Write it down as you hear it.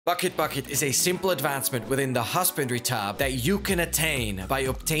Bucket is a simple advancement within the husbandry tab that you can attain by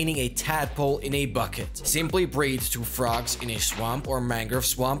obtaining a tadpole in a bucket. Simply breed 2 frogs in a swamp or mangrove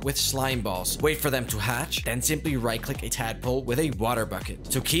swamp with slime balls. Wait for them to hatch, then simply right-click a tadpole with a water bucket.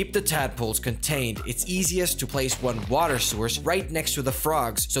 To keep the tadpoles contained, it's easiest to place 1 water source right next to the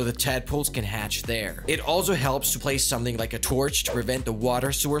frogs so the tadpoles can hatch there. It also helps to place something like a torch to prevent the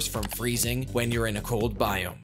water source from freezing when you're in a cold biome.